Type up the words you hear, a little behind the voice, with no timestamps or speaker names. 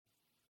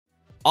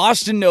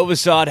Austin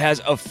Novosad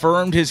has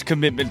affirmed his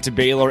commitment to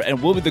Baylor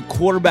and will be the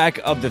quarterback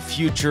of the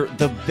future,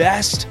 the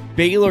best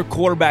Baylor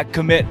quarterback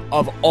commit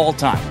of all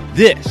time.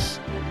 This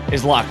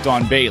is Locked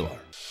On Baylor.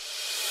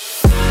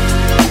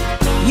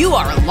 You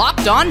are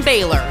Locked On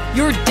Baylor,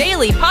 your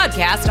daily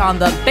podcast on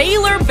the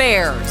Baylor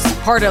Bears,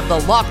 part of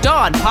the Locked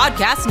On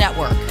Podcast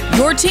Network,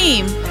 your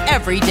team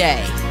every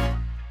day.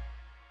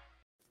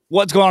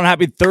 What's going on?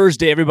 Happy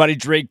Thursday, everybody.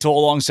 Drake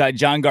Toll alongside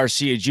John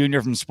Garcia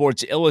Jr. from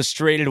Sports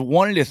Illustrated.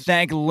 Wanted to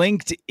thank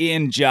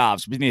LinkedIn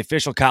Jobs, being the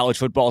official college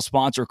football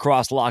sponsor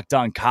across Locked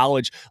On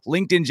College.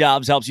 LinkedIn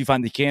Jobs helps you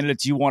find the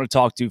candidates you want to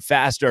talk to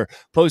faster.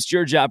 Post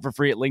your job for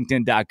free at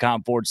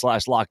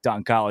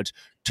linkedin.com/LockedOnCollege.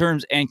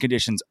 Terms and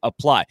conditions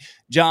apply.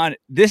 John,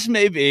 this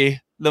may be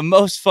the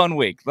most fun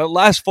week. The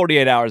last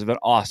 48 hours have been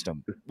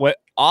awesome.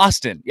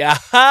 Austin? Yeah.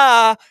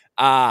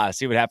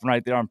 See what happened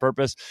right there on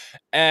purpose.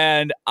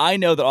 And I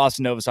know that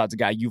Austin Novosad's a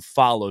guy you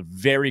followed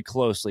very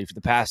closely for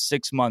the past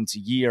 6 months,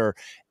 year.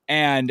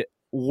 And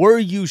were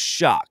you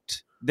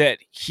shocked that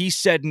he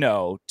said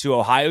no to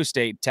Ohio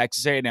State,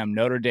 Texas A&M,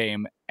 Notre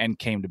Dame, and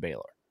came to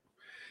Baylor?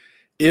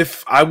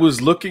 If I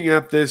was looking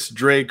at this,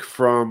 Drake,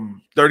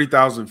 from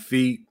 30,000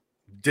 feet,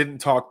 didn't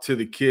talk to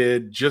the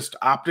kid, just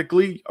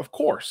optically, of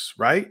course,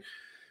 right?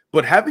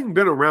 But having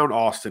been around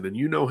Austin, and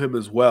you know him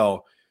as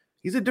well,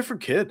 he's a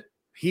different kid.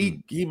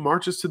 He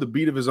marches to the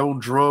beat of his own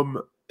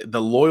drum.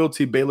 The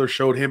loyalty Baylor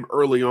showed him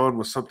early on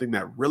was something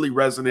that really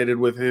resonated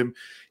with him.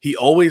 He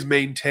always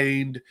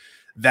maintained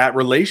that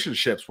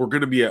relationships were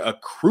going to be a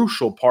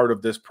crucial part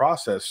of this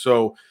process.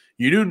 So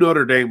you knew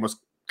Notre Dame was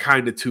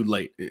kind of too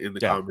late in the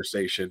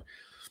conversation.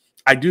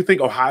 I do think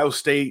Ohio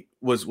State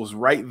was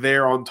right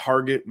there on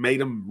target,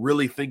 made him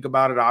really think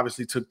about it.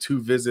 Obviously took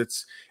 2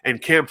 visits and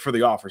camped for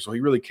the offer. So he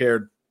really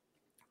cared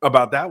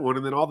about that one.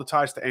 And then all the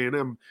ties to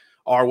A&M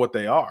are what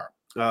they are.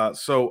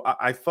 So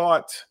I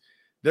thought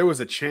there was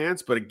a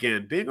chance, but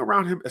again, being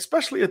around him,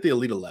 especially at the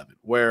Elite 11,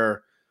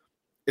 where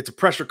it's a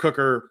pressure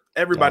cooker,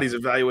 everybody's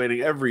evaluating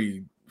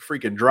every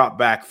freaking drop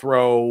back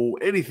throw,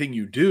 anything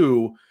you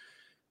do.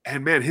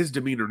 And man, his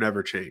demeanor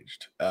never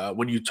changed.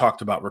 When you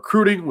talked about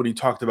recruiting, when you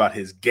talked about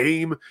his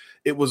game,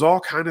 it was all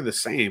kind of the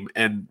same.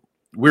 And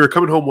we were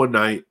coming home one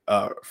night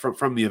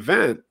from the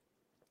event,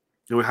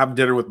 and we're having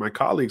dinner with my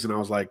colleagues, and I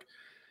was like,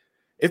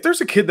 if there's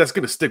a kid that's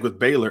going to stick with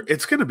Baylor,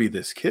 it's going to be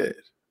this kid.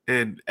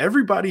 And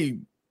everybody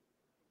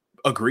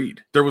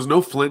agreed. There was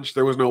no flinch.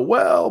 There was no,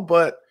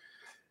 but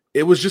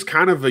it was just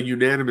kind of a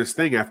unanimous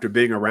thing after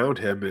being around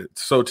him. And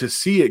so to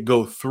see it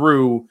go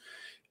through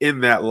in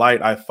that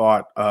light, I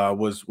thought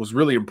was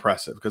really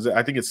impressive, because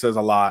I think it says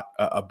a lot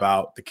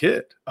about the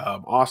kid.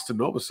 Austin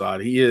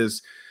Novosad, he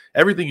is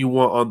everything you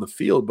want on the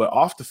field, but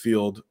off the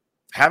field,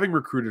 having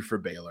recruited for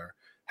Baylor,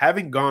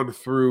 having gone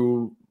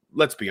through,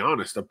 let's be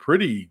honest, a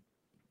pretty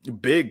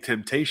big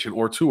temptation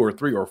or 2 or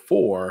 3 or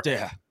 4.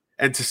 Yeah.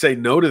 And to say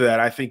no to that,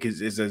 I think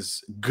is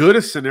as good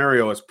a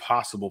scenario as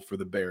possible for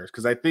the Bears.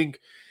 Because I think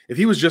if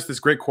he was just this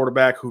great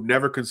quarterback who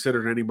never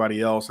considered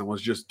anybody else and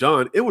was just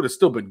done, it would have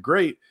still been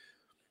great.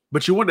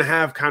 But you wouldn't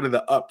have kind of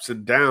the ups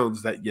and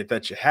downs that you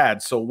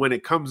had. So when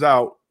it comes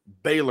out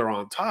Baylor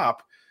on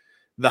top,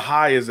 the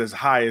high is as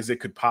high as it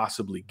could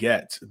possibly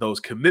get. Those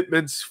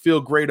commitments feel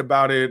great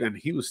about it. And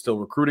he was still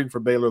recruiting for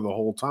Baylor the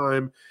whole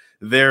time.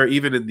 There,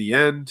 even in the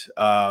end,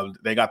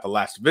 they got the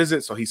last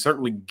visit. So he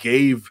certainly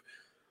gave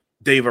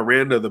Dave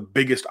Aranda the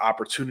biggest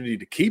opportunity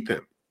to keep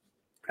him.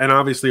 And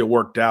obviously it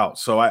worked out.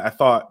 So I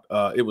thought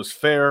it was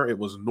fair. It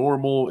was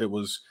normal. It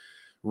was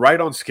right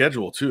on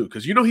schedule too,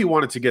 because he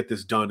wanted to get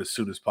this done as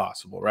soon as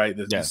possible, right?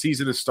 The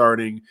season is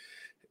starting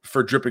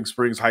for Dripping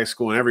Springs High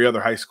School and every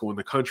other high school in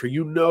the country.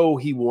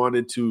 He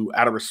wanted to,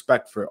 out of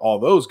respect for all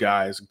those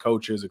guys and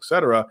coaches, et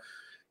cetera,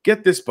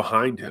 get this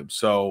behind him.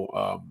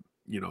 So,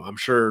 I'm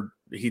sure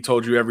he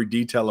told you every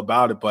detail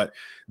about it, but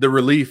the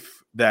relief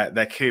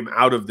that came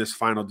out of this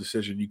final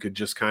decision, you could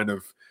just kind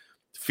of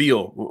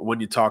feel when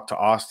you talk to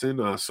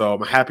Austin. So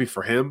I'm happy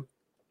for him,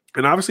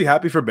 and obviously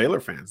happy for Baylor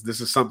fans. This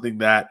is something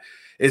that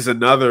is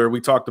another, we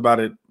talked about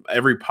it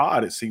every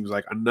pod, it seems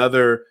like,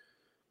 another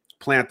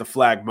plant the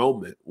flag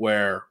moment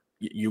where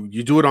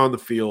you do it on the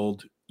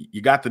field.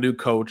 You got the new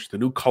coach, the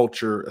new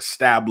culture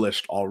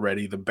established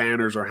already. The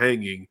banners are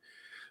hanging.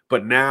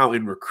 But now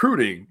in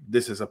recruiting,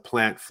 this is a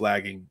plant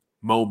flagging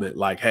moment,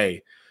 like,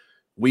 hey,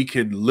 we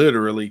can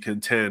literally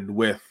contend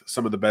with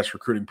some of the best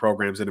recruiting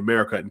programs in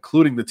America,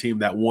 including the team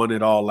that won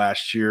it all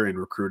last year in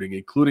recruiting,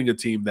 including a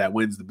team that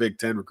wins the Big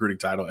Ten recruiting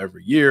title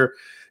every year,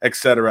 et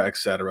cetera, et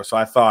cetera. So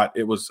I thought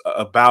it was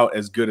about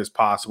as good as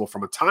possible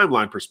from a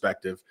timeline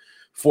perspective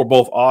for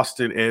both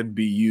Austin and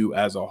BU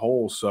as a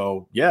whole.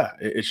 So yeah,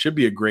 it should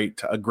be a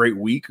great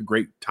week, a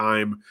great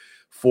time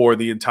for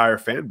the entire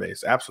fan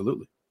base.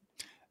 Absolutely.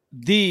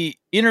 The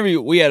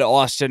interview, we had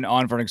Austin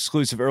on for an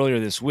exclusive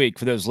earlier this week.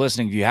 For those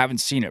listening, if you haven't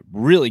seen it,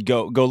 really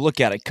go look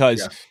at it,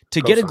 because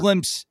to get a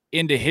glimpse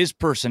into his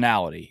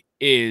personality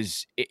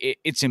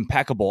it's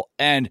impeccable.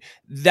 And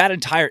that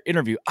entire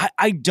interview,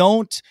 I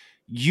don't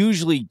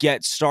usually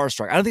get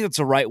starstruck. I don't think that's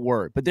the right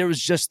word, but there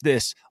was just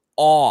this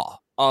awe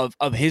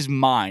of his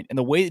mind and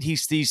the way that he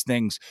sees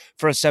things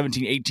for a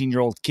 17,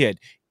 18-year-old kid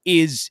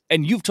is,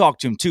 and you've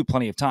talked to him too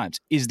plenty of times,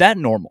 is that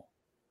normal?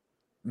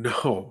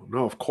 No,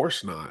 of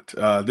course not.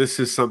 This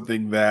is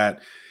something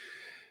that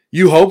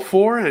you hope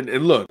for. And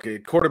look,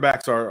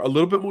 quarterbacks are a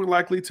little bit more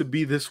likely to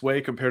be this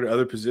way compared to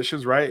other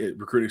positions, right?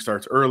 Recruiting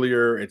starts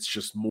earlier. It's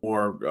just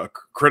more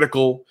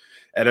critical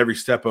at every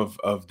step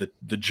of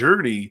the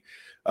journey,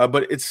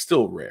 but it's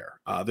still rare.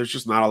 There's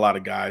just not a lot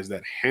of guys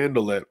that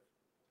handle it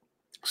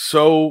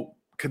so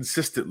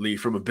consistently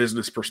from a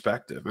business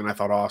perspective. And I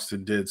thought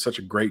Austin did such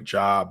a great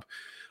job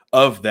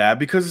of that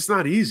because it's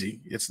not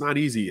easy. It's not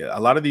easy. A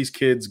lot of these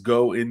kids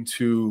go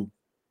into,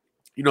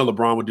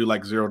 LeBron would do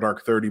like 0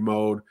 Dark 30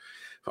 mode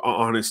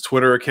on his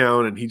Twitter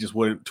account, and he just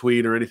wouldn't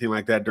tweet or anything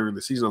like that during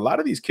the season. A lot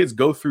of these kids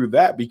go through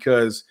that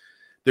because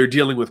they're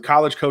dealing with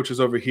college coaches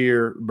over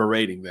here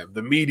berating them.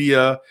 The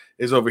media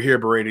is over here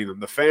berating them.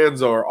 The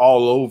fans are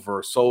all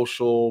over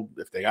social.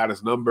 If they got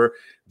his number,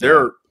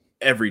 they're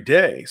every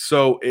day.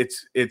 So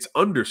it's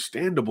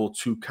understandable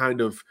to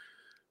kind of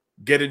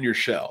get in your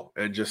shell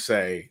and just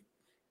say,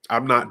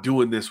 I'm not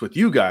doing this with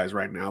you guys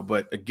right now.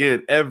 But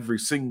again, every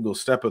single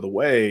step of the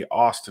way,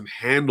 Austin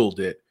handled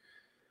it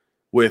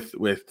with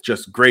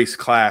just grace,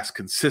 class,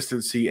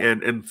 consistency,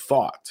 and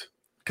thought.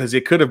 Because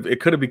it could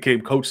have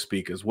became coach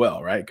speak as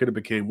well, right? It could have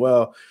became,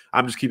 well,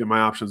 I'm just keeping my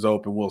options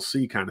open, we'll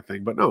see kind of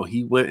thing. But no,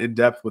 he went in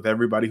depth with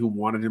everybody who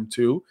wanted him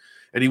to,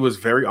 and he was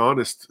very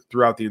honest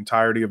throughout the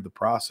entirety of the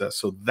process.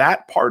 So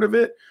that part of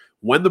it,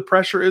 when the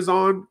pressure is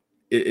on,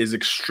 it is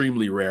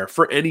extremely rare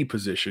for any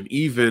position,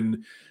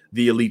 even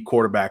the elite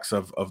quarterbacks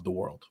of the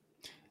world.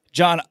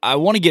 John, I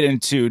want to get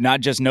into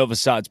not just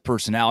Novossad's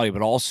personality,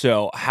 but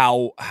also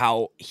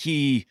how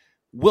he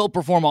will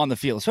perform on the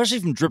field, especially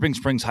from Dripping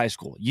Springs High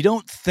School. You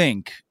don't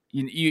think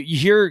you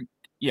hear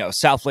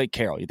South Lake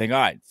Carroll, you think, all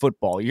right,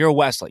 football. You're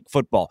Westlake,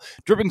 football.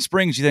 Dripping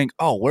Springs, you think,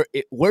 oh,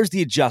 where's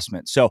the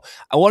adjustment? So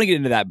I want to get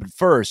into that, but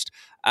first,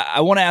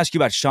 I want to ask you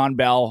about Sean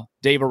Bell,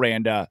 Dave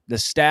Aranda, the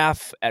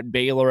staff at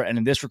Baylor, and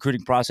in this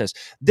recruiting process,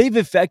 they've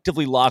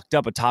effectively locked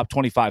up a top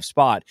 25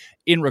 spot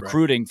in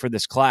recruiting for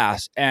this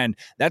class, and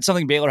that's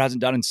something Baylor hasn't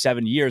done in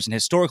 7 years, and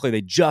historically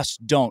they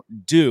just don't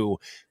do.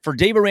 For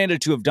Dave Aranda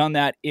to have done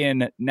that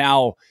in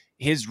now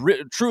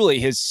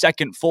truly his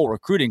second full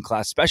recruiting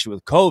class, especially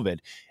with COVID,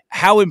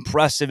 how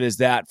impressive is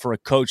that for a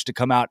coach to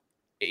come out,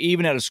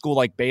 even at a school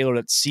like Baylor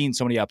that's seen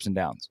so many ups and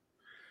downs?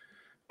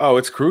 Oh,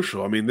 it's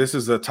crucial. I mean, this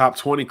is a top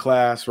 20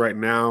 class right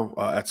now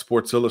at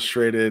Sports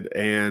Illustrated,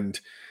 and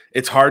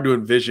it's hard to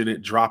envision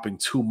it dropping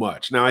too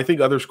much. Now, I think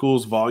other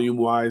schools,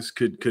 volume-wise,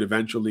 could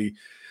eventually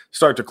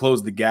start to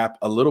close the gap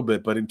a little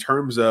bit, but in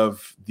terms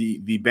of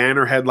the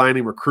banner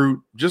headlining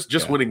recruit,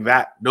 just winning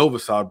that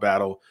Novossad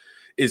battle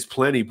is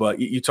plenty. But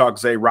you talk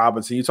Zay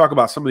Robinson, you talk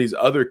about some of these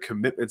other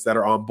commitments that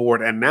are on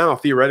board and now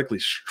theoretically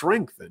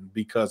strengthened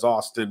because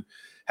Austin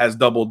has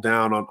doubled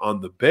down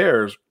on the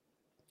Bears.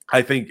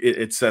 I think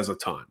it says a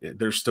ton.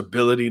 There's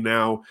stability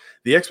now.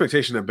 The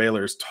expectation at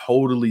Baylor is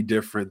totally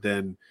different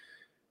than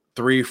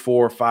 3,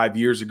 4, 5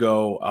 years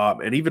ago,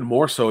 and even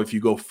more so if you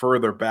go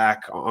further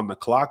back on the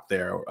clock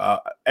there.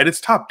 And it's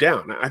top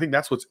down. I think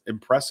that's what's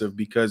impressive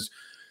because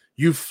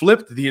you've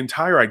flipped the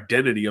entire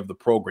identity of the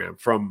program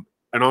from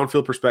an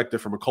on-field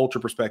perspective, from a culture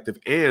perspective,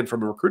 and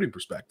from a recruiting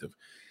perspective.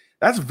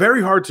 That's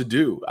very hard to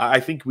do. I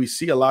think we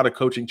see a lot of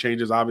coaching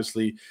changes,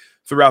 obviously,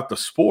 throughout the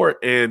sport,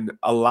 and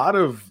a lot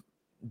of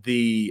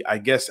the, I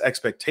guess,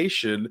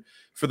 expectation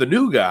for the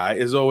new guy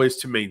is always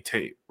to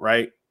maintain,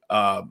 right?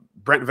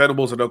 Brent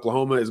Venables at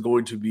Oklahoma is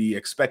going to be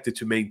expected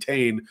to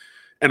maintain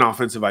an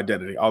offensive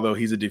identity, although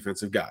he's a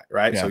defensive guy,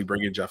 right? Yeah. So you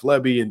bring in Jeff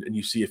Lebby and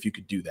you see if you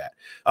could do that.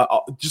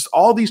 Just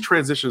all these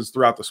transitions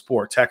throughout the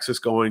sport. Texas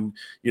going,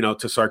 to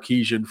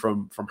Sarkisian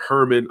from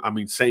Herman. I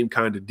mean, same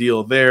kind of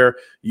deal there.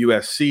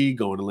 USC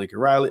going to Lincoln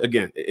Riley.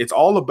 Again, it's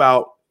all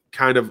about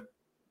kind of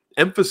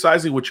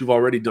emphasizing what you've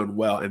already done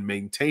well and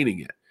maintaining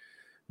it.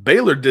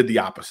 Baylor did the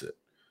opposite.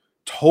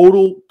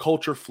 Total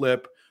culture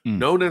flip,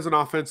 known as an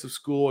offensive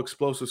school,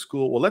 explosive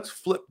school. Well, let's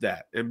flip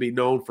that and be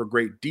known for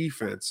great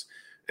defense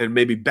and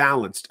maybe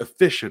balanced,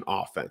 efficient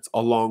offense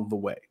along the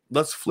way.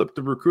 Let's flip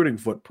the recruiting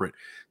footprint,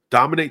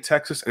 dominate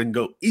Texas and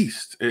go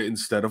east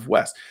instead of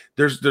west.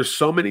 There's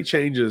so many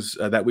changes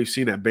that we've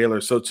seen at Baylor.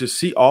 So to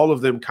see all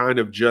of them kind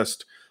of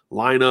just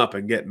line up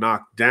and get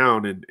knocked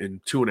down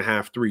in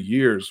 2.5, 3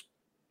 years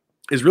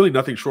is really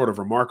nothing short of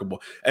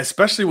remarkable,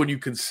 especially when you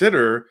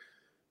consider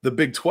the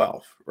Big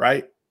 12,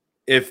 right?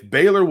 If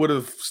Baylor would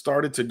have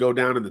started to go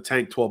down in the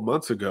tank 12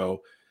 months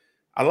ago,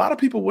 a lot of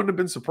people wouldn't have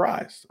been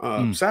surprised,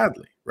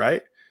 sadly,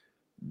 right?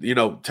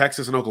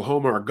 Texas and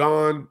Oklahoma are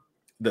gone.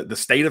 The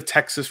state of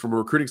Texas, from a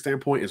recruiting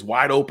standpoint, is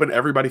wide open.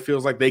 Everybody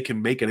feels like they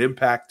can make an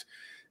impact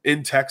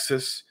in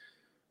Texas.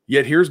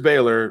 Yet here's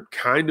Baylor,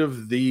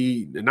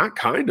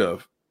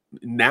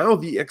 now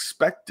the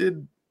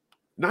expected,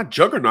 not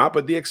juggernaut,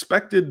 but the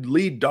expected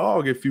lead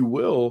dog, if you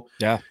will,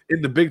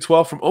 in the Big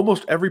 12 from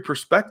almost every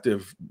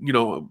perspective,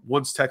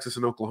 once Texas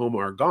and Oklahoma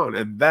are gone.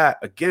 And that,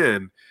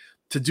 again,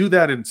 to do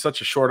that in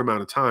such a short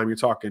amount of time, you're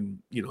talking,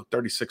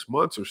 36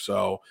 months or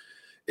so,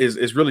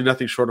 is really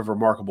nothing short of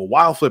remarkable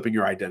while flipping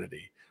your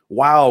identity,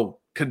 while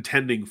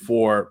contending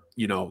for,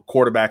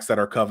 quarterbacks that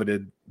are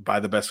coveted by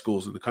the best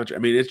schools in the country. I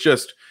mean,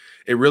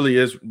 it really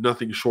is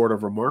nothing short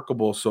of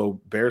remarkable.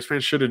 So Bears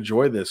fans should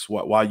enjoy this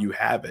while you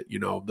have it.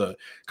 The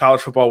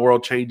college football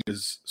world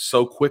changes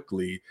so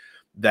quickly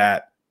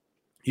that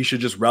you should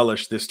just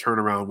relish this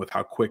turnaround with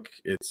how quick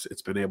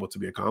it's been able to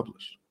be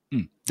accomplished.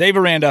 Dave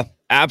Aranda,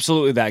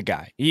 absolutely that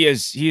guy.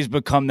 He's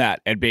become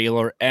that at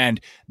Baylor. And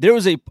there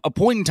was a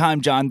point in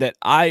time, John, that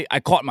I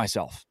caught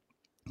myself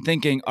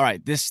thinking, all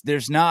right, this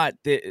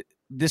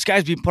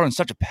guy's being put on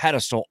such a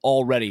pedestal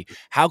already.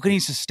 How can he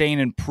sustain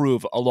and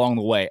improve along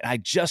the way? And I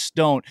just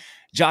don't.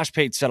 Josh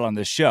Pate said on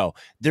this show,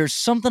 there's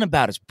something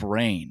about his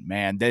brain,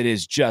 man, that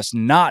is just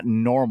not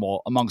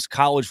normal amongst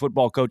college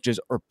football coaches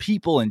or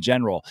people in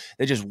general.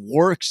 That just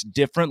works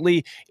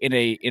differently in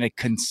a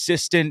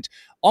consistent,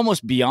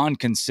 almost beyond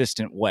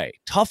consistent way.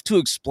 Tough to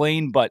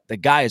explain, but the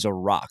guy is a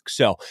rock.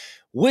 So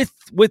with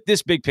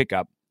this big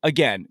pickup,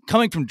 again,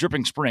 coming from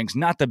Dripping Springs,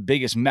 not the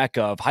biggest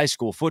mecca of high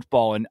school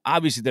football, and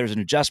obviously there's an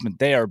adjustment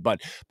there.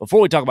 But before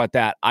we talk about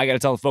that, I got to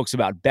tell the folks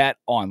about Bet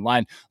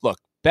Online. Look,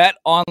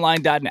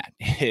 BetOnline.net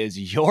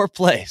is your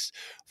place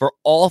for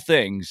all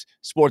things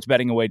sports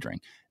betting and wagering.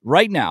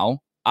 Right now,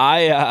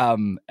 I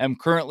am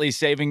currently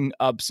saving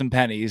up some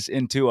pennies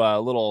into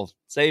a little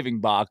saving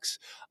box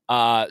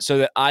so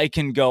that I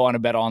can go on a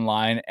Bet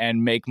Online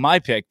and make my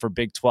pick for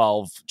Big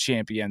 12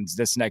 champions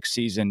this next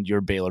season, your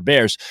Baylor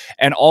Bears,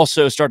 and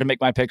also start to make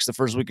my picks the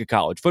first week of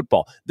college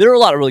football. There are a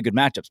lot of really good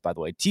matchups, by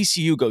the way.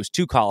 TCU goes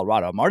to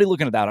Colorado. I'm already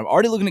looking at that. I'm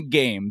already looking at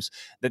games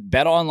that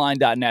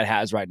BetOnline.net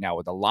has right now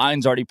with the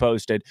lines already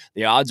posted,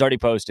 the odds already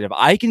posted. If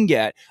I can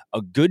get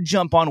a good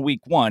jump on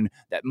week one,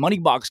 that money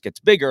box gets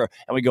bigger,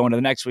 and we go into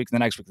the next week, the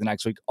next week, the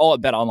next week, all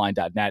at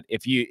BetOnline.net.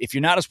 If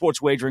you're not a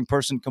sports wagering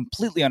person,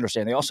 completely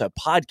understand. They also have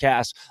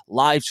podcasts,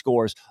 live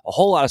scores, a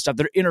whole lot of stuff.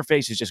 Their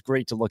interface is just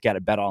great to look at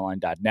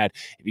betonline.net.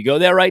 If you go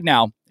there right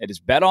now, it is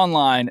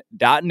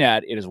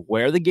betonline.net. It is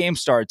where the game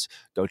starts.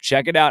 Go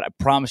check it out. I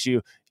promise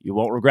you, you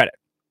won't regret it.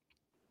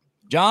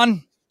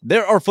 John,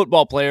 there are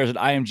football players at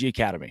IMG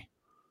Academy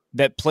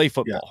that play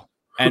football,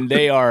 and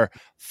they are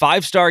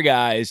five-star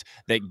guys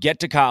that get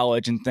to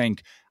college and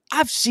think,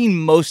 I've seen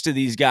most of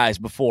these guys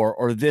before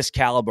or this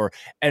caliber.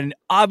 And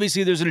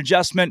obviously there's an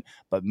adjustment,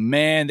 but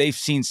man, they've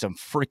seen some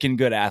freaking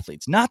good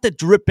athletes. Not that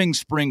Dripping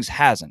Springs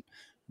hasn't,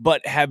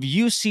 but have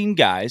you seen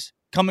guys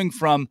coming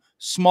from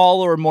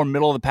smaller or more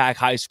middle of the pack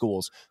high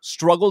schools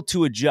struggle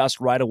to adjust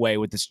right away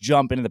with this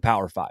jump into the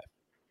Power Five?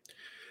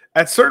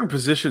 At certain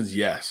positions,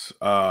 yes.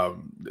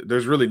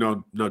 There's really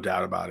no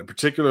doubt about it.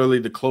 Particularly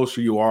the closer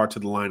you are to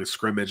the line of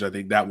scrimmage, I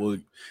think that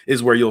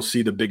is where you'll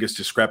see the biggest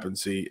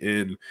discrepancy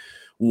in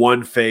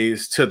one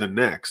phase to the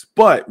next.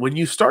 But when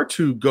you start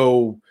to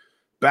go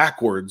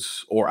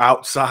backwards or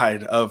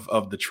outside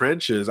of the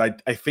trenches, I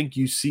think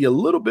you see a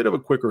little bit of a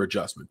quicker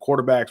adjustment.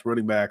 Quarterbacks,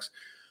 running backs,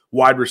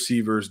 wide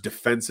receivers,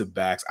 defensive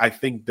backs. I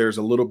think there's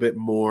a little bit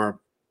more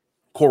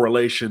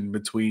correlation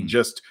between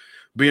just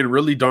being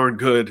really darn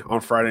good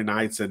on Friday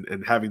nights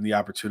and having the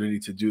opportunity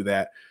to do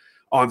that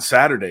on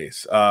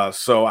Saturdays.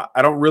 So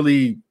I don't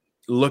really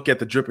look at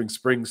the Dripping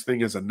Springs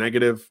thing as a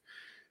negative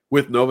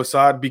with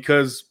Novosad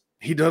because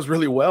he does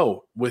really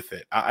well with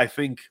it. I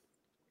think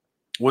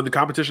when the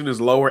competition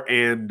is lower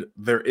and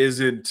there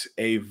isn't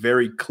a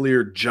very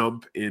clear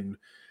jump in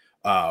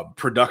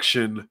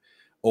production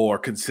or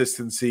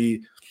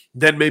consistency,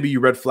 then maybe you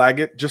red flag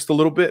it just a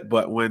little bit.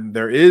 But when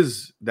there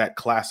is that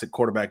classic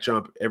quarterback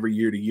jump every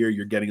year to year,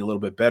 you're getting a little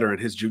bit better. And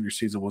his junior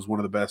season was one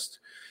of the best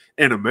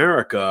in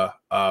America.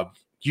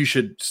 You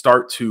should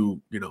start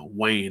to,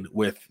 wane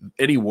with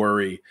any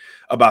worry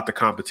about the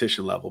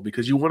competition level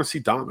because you want to see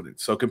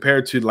dominance. So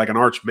compared to like an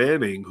Arch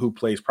Manning who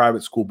plays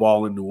private school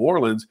ball in New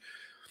Orleans,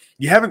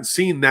 you haven't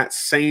seen that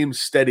same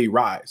steady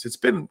rise. It's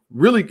been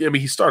really,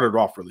 he started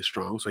off really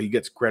strong, so he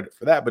gets credit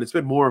for that, but it's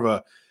been more of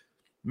a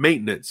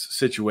maintenance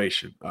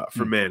situation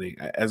for Manning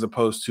as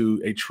opposed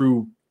to a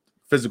true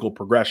physical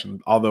progression.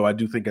 Although I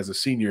do think as a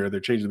senior, they're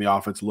changing the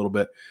offense a little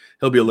bit.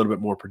 He'll be a little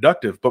bit more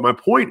productive. But my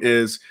point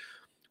is,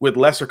 with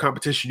lesser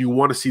competition, you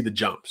want to see the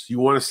jumps. You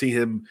want to see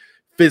him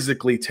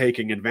physically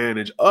taking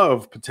advantage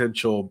of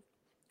potential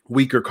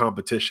weaker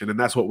competition. And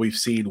that's what we've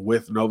seen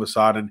with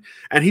Novosad.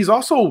 And he's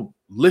also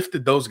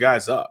lifted those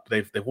guys up.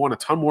 They've won a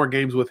ton more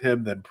games with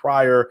him than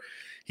prior.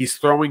 He's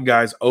throwing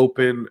guys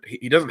open.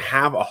 He doesn't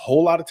have a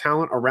whole lot of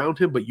talent around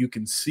him, but you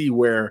can see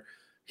where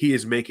he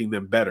is making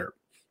them better.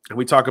 And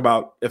we talk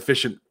about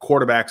efficient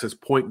quarterbacks as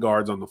point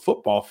guards on the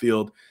football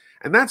field.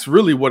 And that's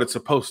really what it's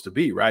supposed to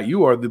be, right?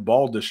 You are the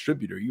ball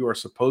distributor. You are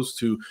supposed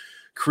to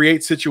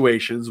create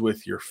situations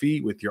with your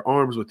feet, with your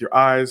arms, with your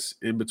eyes,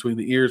 in between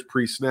the ears,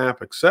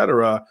 pre-snap,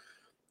 etc.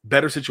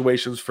 Better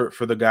situations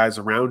for the guys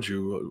around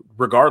you,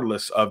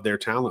 regardless of their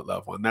talent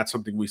level. And that's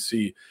something we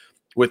see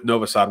with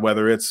Novosad,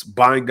 whether it's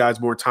buying guys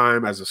more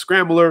time as a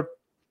scrambler,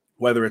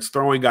 whether it's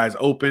throwing guys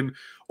open,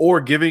 or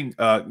giving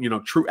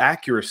true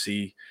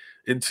accuracy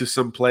into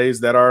some plays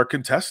that are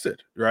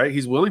contested, right?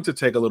 He's willing to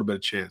take a little bit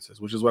of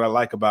chances, which is what I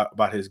like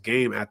about his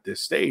game at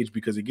this stage,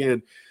 because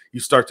again, you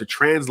start to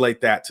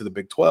translate that to the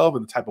Big 12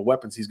 and the type of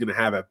weapons he's going to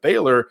have at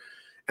Baylor,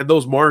 and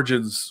those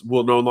margins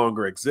will no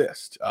longer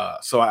exist.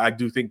 So I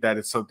do think that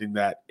it's something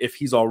that if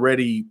he's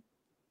already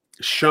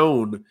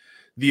shown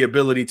the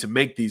ability to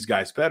make these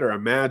guys better,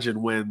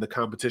 imagine when the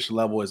competition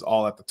level is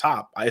all at the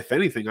top. If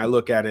anything, I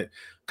look at it,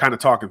 kind of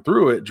talking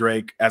through it,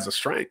 Drake, as a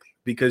strength,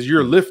 because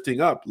you're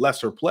lifting up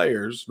lesser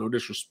players, no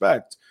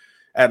disrespect.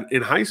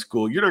 In high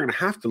school, you're not going to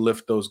have to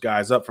lift those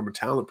guys up from a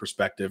talent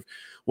perspective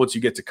once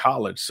you get to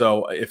college.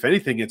 So if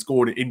anything, it's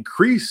going to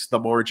increase the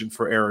margin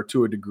for error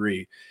to a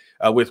degree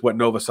with what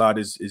Novosad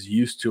is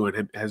used to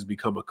and has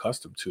become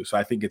accustomed to. So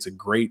I think it's a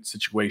great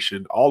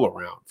situation all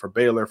around for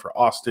Baylor, for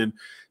Austin,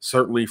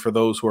 certainly for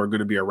those who are going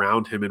to be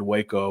around him in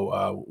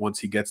Waco once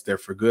he gets there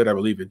for good, I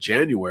believe in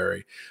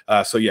January.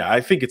 So yeah, I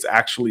think it's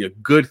actually a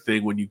good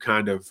thing when you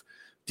kind of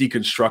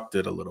deconstruct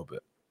it a little bit.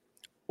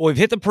 Well, we've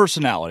hit the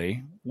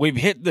personality. We've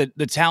hit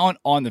the talent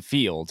on the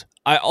field.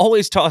 I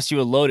always toss you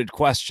a loaded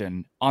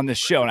question on the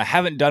show, and I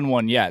haven't done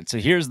one yet. So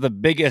here's the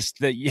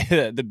biggest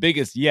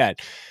yet.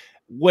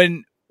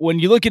 When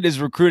you look at his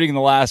recruiting in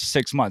the last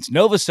 6 months,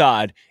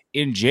 Novosad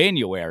in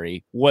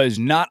January was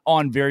not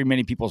on very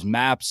many people's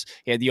maps.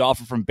 He had the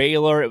offer from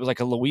Baylor. It was like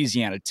a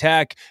Louisiana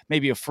Tech,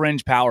 maybe a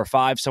fringe Power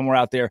 5 somewhere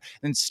out there.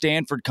 Then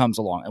Stanford comes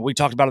along, and we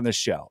talked about it on this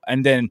show.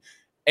 And then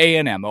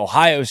A&M,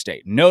 Ohio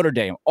State, Notre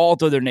Dame, all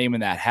throw their name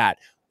in that hat.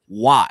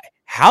 Why?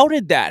 How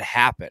did that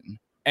happen?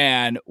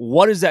 And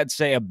what does that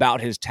say about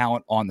his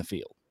talent on the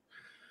field?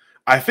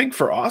 I think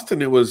for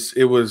Austin, it was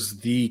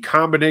the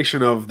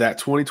combination of that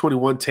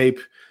 2021 tape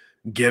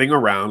getting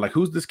around. Like,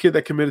 who's this kid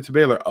that committed to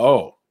Baylor?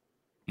 Oh,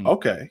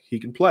 okay, he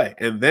can play.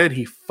 And then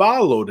he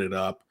followed it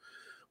up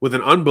with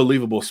an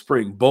unbelievable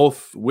spring,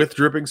 both with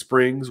Dripping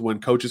Springs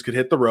when coaches could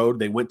hit the road.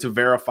 They went to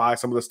verify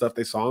some of the stuff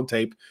they saw on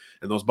tape,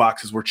 and those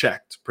boxes were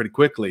checked pretty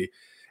quickly.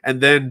 And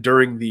then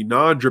during the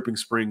non-Dripping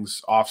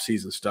Springs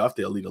offseason stuff,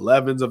 the Elite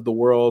 11s of the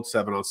world,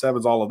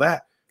 7-on-7s, all of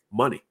that,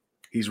 money.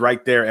 He's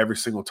right there every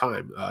single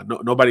time.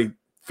 Nobody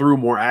threw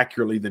more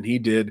accurately than he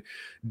did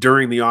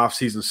during the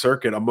offseason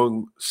circuit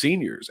among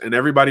seniors. And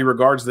everybody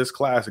regards this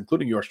class,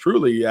 including yours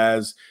truly,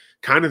 as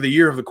kind of the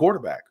year of the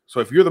quarterback.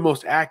 So if you're the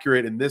most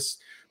accurate in this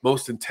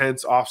most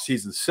intense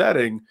offseason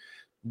setting,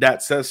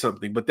 that says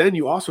something. But then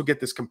you also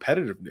get this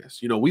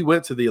competitiveness. You know, we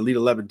went to the Elite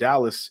 11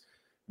 Dallas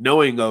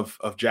knowing of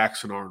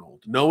Jackson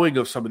Arnold, knowing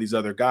of some of these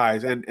other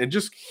guys, and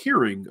just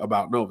hearing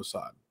about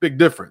Novosad. Big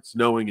difference,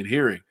 knowing and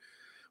hearing.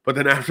 But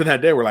then after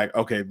that day, we're like,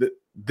 okay,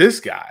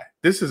 this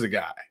is a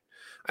guy.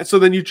 And so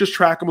then you just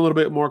track him a little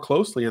bit more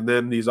closely, and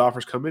then these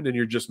offers come in, and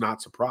you're just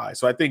not surprised.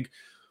 So I think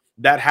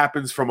that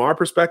happens from our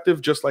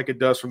perspective, just like it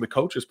does from the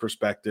coach's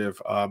perspective.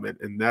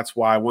 And that's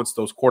why once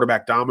those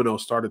quarterback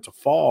dominoes started to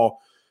fall,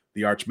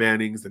 the Arch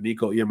Mannings, the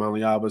Nico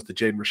Iamaleavas, the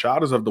Jaden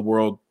Rashadas of the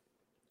world,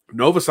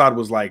 Novosad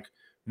was like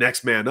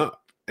next man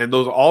up. And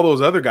all those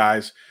other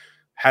guys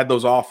had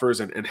those offers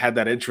and had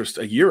that interest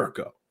a year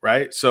ago,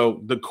 right?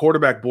 So the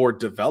quarterback board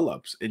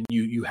develops, and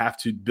you have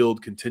to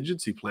build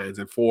contingency plans.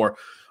 And for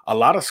a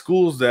lot of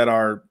schools that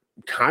are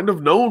kind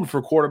of known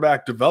for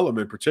quarterback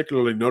development,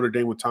 particularly Notre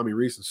Dame with Tommy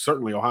Rees, and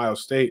certainly Ohio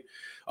State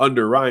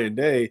under Ryan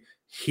Day,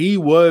 he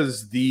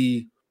was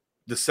the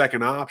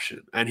second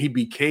option, and he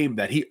became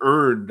that. He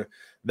earned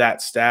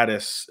that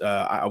status,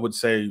 I would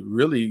say,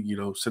 really,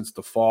 since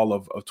the fall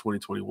of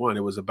 2021.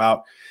 It was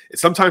about –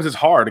 sometimes it's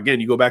hard. Again,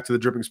 you go back to the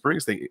Dripping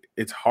Springs thing.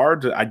 It's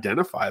hard to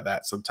identify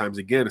that sometimes,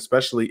 again,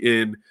 especially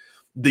in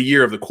the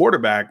year of the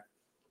quarterback.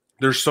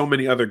 There's so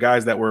many other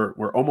guys that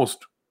were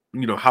almost –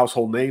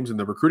 household names in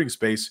the recruiting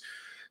space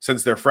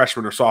since their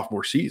freshman or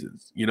sophomore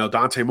seasons.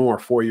 Dante Moore,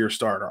 4-year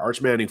starter.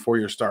 Arch Manning,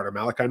 4-year starter.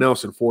 Malachi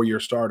Nelson, 4-year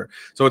starter.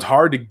 So it's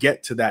hard to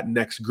get to that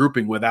next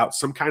grouping without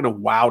some kind of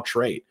wow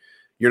trait.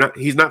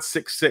 He's not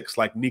 6'6"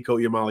 like Nico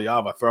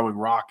Iamaleava throwing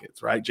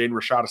rockets, right? Jaden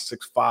Rashada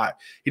 6'5".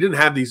 He didn't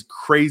have these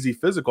crazy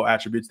physical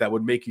attributes that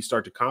would make you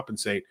start to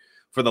compensate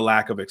for the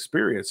lack of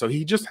experience. So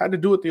he just had to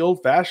do it the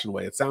old-fashioned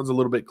way. It sounds a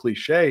little bit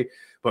cliche,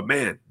 but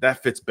man,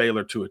 that fits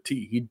Baylor to a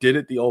T. He did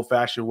it the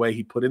old-fashioned way.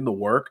 He put in the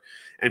work,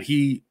 and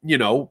he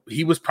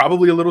was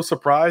probably a little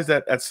surprised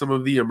at some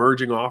of the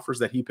emerging offers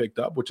that he picked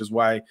up, which is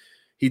why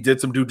he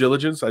did some due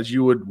diligence, as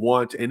you would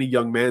want any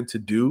young man to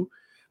do.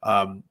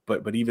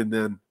 But even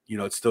then,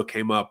 it still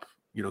came up,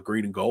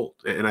 green and gold.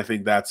 And I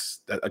think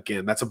that's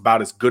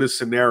about as good a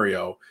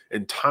scenario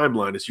and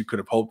timeline as you could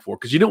have hoped for,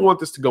 because you didn't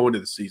want this to go into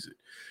the season.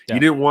 Yeah. You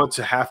didn't want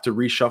to have to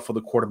reshuffle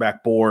the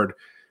quarterback board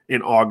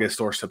in August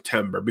or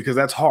September, because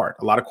that's hard.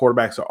 A lot of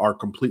quarterbacks are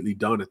completely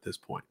done at this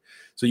point.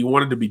 So you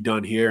wanted to be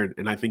done here.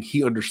 And I think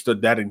he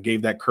understood that and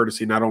gave that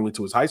courtesy not only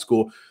to his high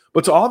school,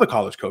 but to all the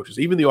college coaches,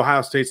 even the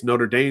Ohio States,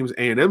 Notre Dames,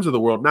 A&Ms of the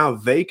world. Now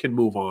they can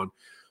move on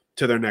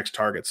to their next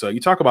target. So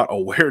you talk about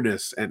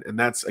awareness, and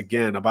that's,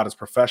 again, about as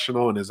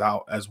professional and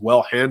as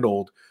well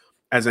handled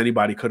as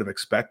anybody could have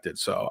expected.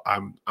 So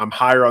I'm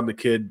higher on the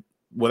kid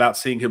without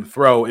seeing him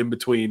throw in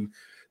between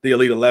the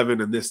Elite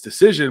 11 and this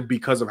decision,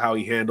 because of how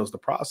he handles the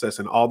process.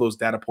 And all those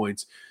data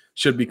points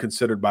should be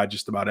considered by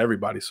just about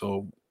everybody.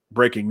 So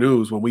breaking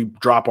news, when we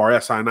drop our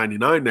SI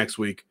 99 next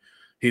week,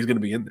 he's going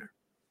to be in there.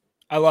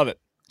 I love it.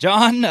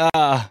 John,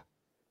 I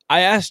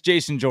asked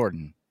Jason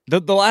Jordan,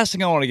 the last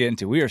thing I want to get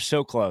into, we are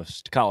so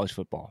close to college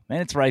football.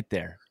 Man, it's right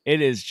there.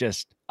 It is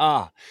just,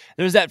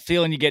 there's that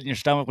feeling you get in your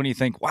stomach when you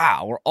think,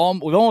 wow,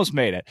 we've almost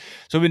made it.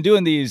 So we've been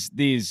doing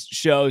these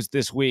shows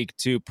this week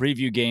to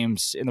preview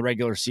games in the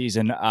regular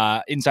season,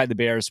 Inside the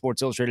Bears,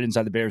 Sports Illustrated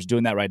Inside the Bears,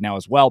 doing that right now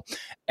as well.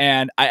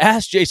 And I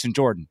asked Jason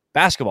Jordan,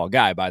 basketball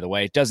guy, by the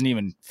way, it doesn't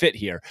even fit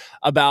here,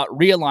 about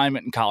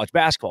realignment in college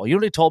basketball. You know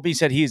what he told me? He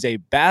said he's a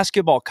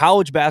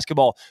college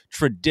basketball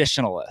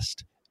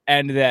traditionalist,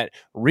 and that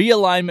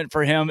realignment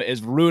for him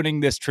is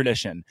ruining this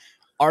tradition.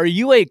 Are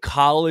you a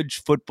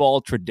college football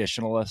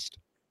traditionalist?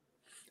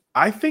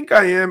 I think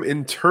I am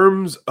in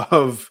terms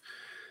of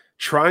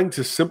trying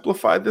to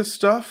simplify this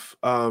stuff.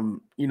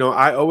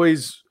 I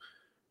always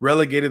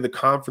relegated the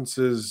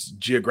conferences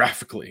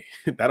geographically.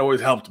 That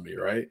always helped me,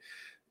 right?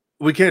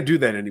 We can't do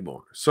that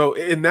anymore. So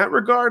in that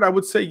regard, I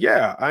would say,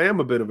 yeah, I am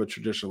a bit of a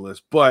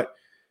traditionalist, but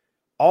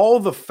all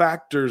the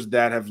factors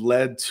that have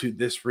led to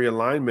this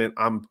realignment,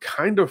 I'm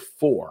kind of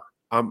for.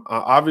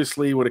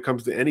 Obviously, when it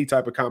comes to any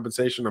type of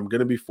compensation, I'm going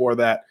to be for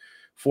that,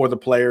 for the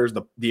players,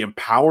 the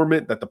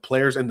empowerment that the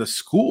players and the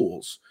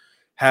schools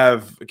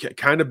have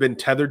kind of been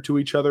tethered to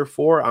each other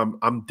for.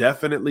 I'm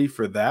definitely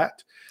for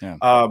that. Yeah.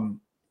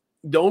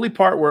 The only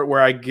part where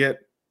I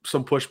get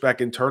some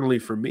pushback internally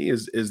for me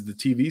is the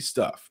TV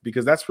stuff,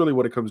 because that's really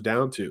what it comes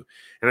down to.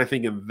 And I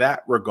think in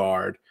that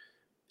regard,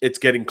 it's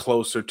getting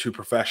closer to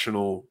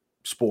professional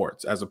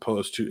sports as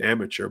opposed to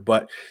amateur,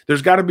 but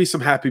there's got to be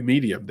some happy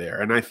medium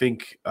there. And I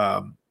think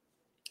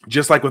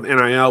just like with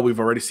NIL, we've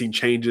already seen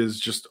changes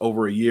just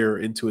over a year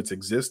into its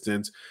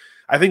existence.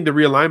 I think the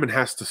realignment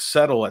has to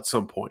settle at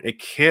some point. It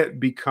can't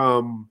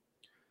become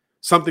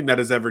something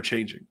that is ever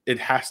changing. It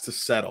has to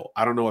settle.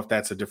 I don't know if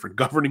that's a different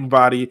governing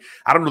body.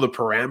 I don't know the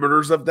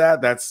parameters of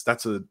that.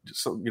 That's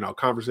a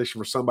conversation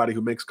for somebody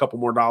who makes a couple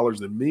more dollars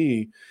than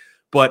me,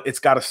 but it's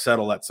got to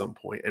settle at some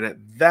point. And at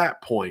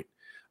that point,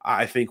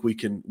 I think we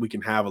can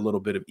have a little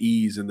bit of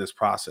ease in this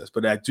process,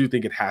 but I do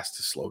think it has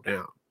to slow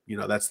down.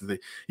 That's the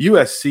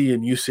USC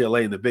and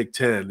UCLA in the Big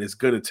Ten is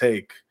going to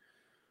take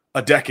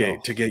a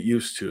decade to get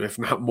used to, if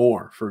not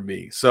more, for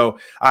me. So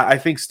I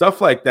think stuff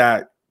like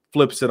that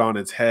flips it on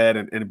its head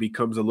and it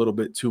becomes a little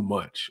bit too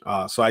much.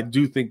 So I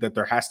do think that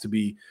there has to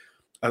be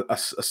a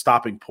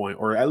stopping point,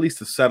 or at least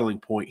a settling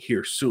point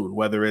here soon,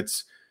 whether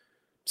it's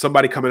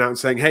somebody coming out and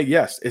saying, hey,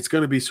 yes, it's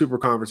going to be super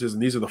conferences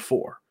and these are the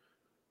 4.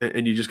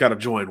 And you just got to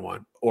join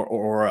one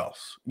or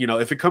else.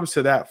 If it comes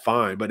to that,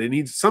 fine. But it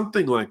needs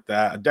something like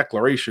that, a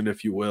declaration,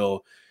 if you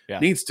will,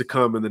 needs to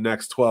come in the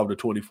next 12 to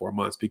 24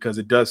 months, because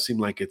it does seem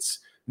like it's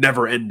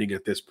never ending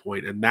at this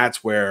point. And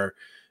that's where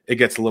it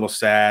gets a little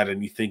sad.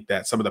 And you think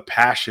that some of the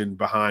passion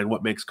behind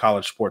what makes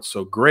college sports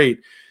so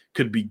great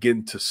could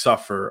begin to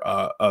suffer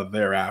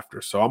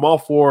thereafter. So I'm all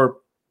for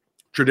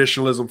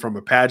traditionalism from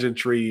a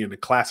pageantry and a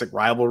classic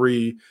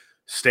rivalry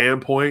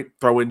standpoint,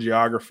 throw in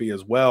geography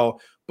as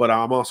well. But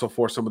I'm also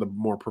for some of the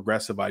more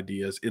progressive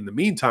ideas in the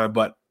meantime,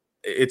 but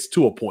it's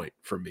to a point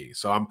for me.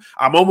 So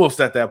I'm almost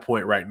at that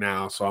point right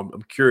now. So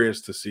I'm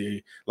curious to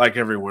see, like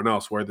everyone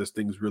else, where this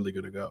thing's really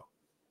going to go.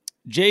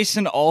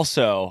 Jason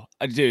also,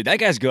 dude, that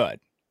guy's good.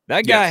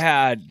 That guy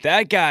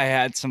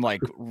had some like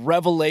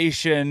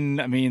revelation.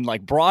 I mean,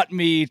 like brought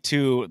me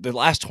to the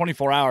last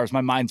 24 hours.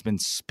 My mind's been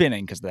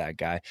spinning because of that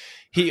guy.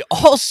 He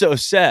also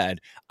said,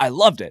 I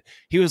loved it.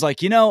 He was like,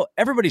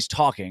 everybody's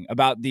talking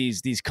about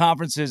these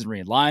conferences and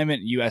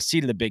realignment,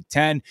 USC to the Big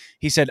Ten.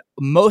 He said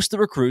most of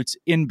the recruits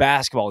in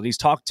basketball that he's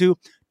talked to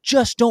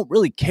just don't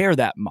really care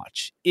that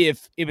much.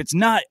 If it's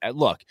not,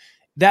 look,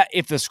 that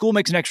if the school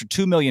makes an extra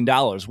 $2 million,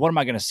 what am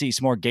I going to see?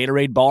 Some more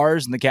Gatorade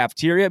bars in the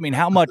cafeteria? I mean,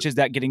 how much is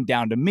that getting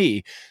down to me?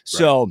 Right.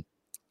 So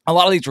a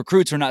lot of these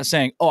recruits are not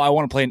saying, oh, I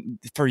want to play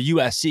for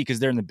USC because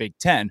they're in the Big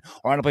Ten,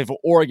 or I want to play for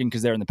Oregon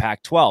because they're in the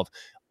Pac-12.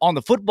 On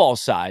the football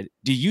side,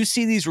 do you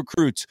see these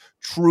recruits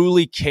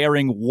truly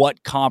caring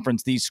what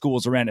conference these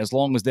schools are in as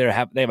long as they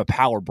have a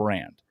power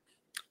brand?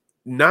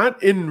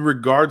 Not in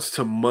regards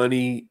to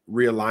money,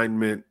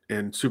 realignment,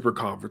 and super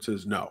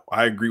conferences. No,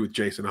 I agree with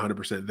Jason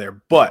 100%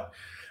 there. But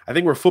I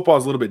think where football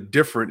is a little bit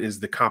different is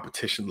the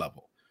competition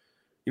level.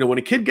 When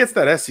a kid gets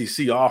that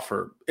SEC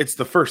offer, it's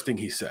the first thing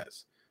he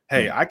says.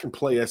 Hey, I can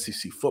play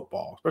SEC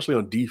football, especially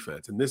on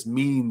defense, and this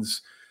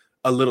means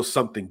a little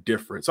something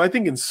different. So I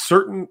think in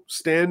certain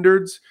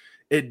standards,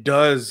 it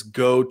does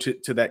go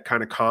to that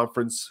kind of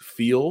conference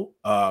feel.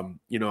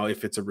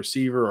 If it's a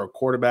receiver or a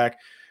quarterback,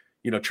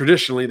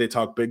 traditionally they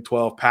talk Big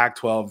 12,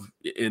 Pac-12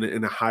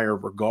 in a higher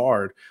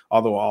regard,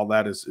 although all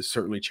that is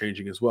certainly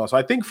changing as well. So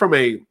I think from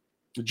a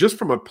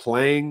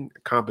playing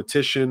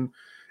competition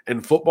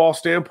and football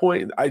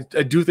standpoint, I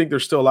do think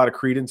there's still a lot of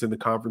credence in the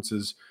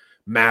conferences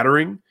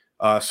mattering,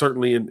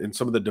 certainly in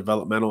some of the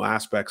developmental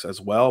aspects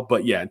as well.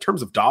 But yeah, in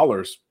terms of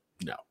dollars,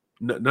 no,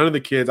 none of the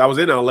kids. I was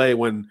in LA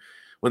when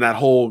that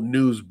whole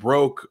news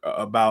broke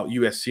about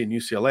USC and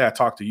UCLA. I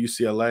talked to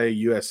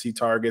UCLA, USC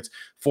targets,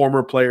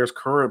 former players,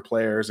 current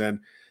players, and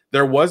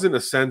there wasn't a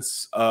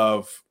sense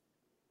of,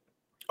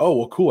 oh,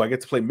 well, cool, I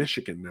get to play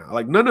Michigan now.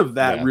 Like none of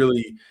that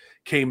really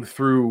came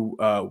through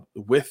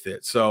with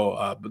it.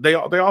 So, but they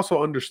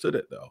also understood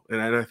it though,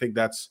 and I think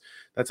that's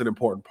an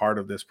important part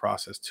of this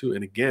process too.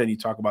 And again, you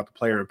talk about the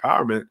player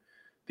empowerment.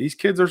 These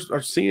kids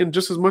are seeing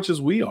just as much as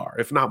we are,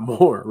 if not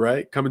more,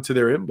 right? Coming to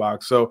their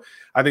inbox. So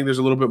I think there's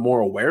a little bit more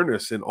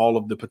awareness in all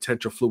of the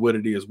potential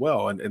fluidity as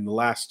well. And in the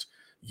last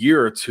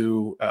year or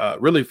two,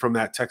 really from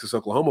that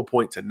Texas-Oklahoma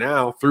point to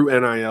now, through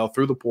NIL,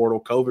 through the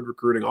portal, COVID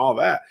recruiting, all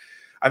that,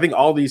 I think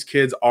all these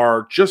kids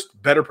are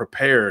just better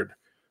prepared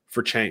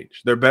for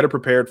change. They're better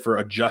prepared for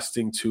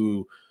adjusting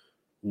to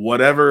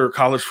whatever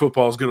college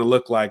football is going to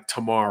look like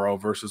tomorrow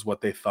versus what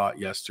they thought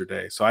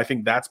yesterday. So I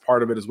think that's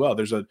part of it as well.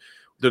 They're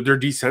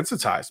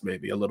desensitized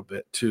maybe a little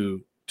bit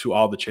to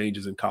all the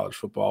changes in college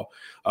football,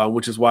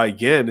 which is why,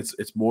 again,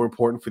 it's more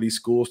important for these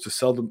schools to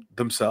sell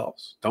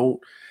themselves. Don't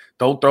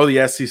throw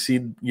the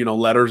SEC,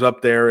 letters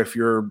up there. If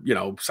you're,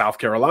 South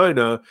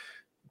Carolina,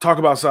 talk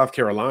about South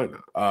Carolina.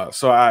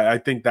 So I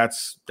think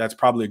that's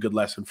probably a good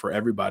lesson for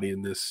everybody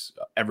in this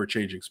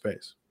ever-changing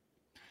space.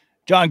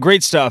 John,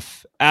 great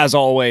stuff as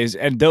always.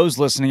 And those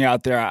listening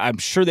out there, I'm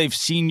sure they've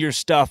seen your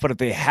stuff, but if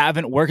they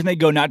haven't, where can they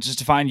go not just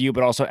to find you,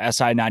 but also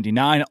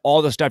SI99,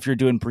 all the stuff you're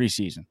doing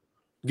preseason?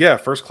 Yeah,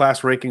 first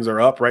class rankings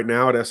are up right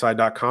now at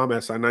SI.com,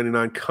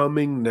 SI99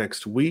 coming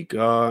next week.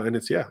 And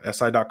it's,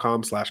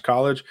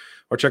 SI.com/college,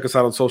 or check us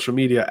out on social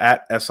media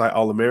at SI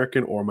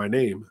All-American, or my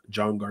name,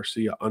 John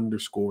Garcia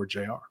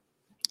 _JR.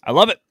 I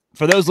love it.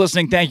 For those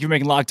listening, thank you for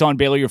making Locked On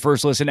Baylor your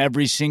first listen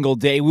every single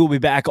day. We'll be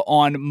back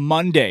on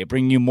Monday,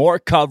 bringing you more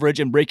coverage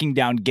and breaking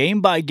down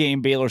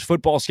game-by-game Baylor's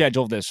football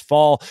schedule this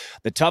fall,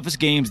 the toughest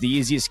games, the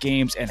easiest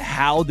games, and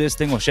how this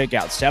thing will shake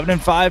out.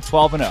 7-5,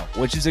 12-0.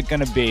 Which is it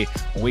going to be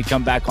when we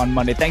come back on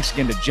Monday? Thanks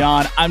again to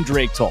John. I'm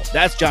Drake Toll.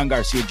 That's John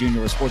Garcia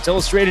Jr. with Sports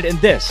Illustrated, and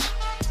this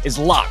is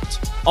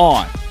Locked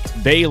On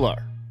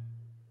Baylor.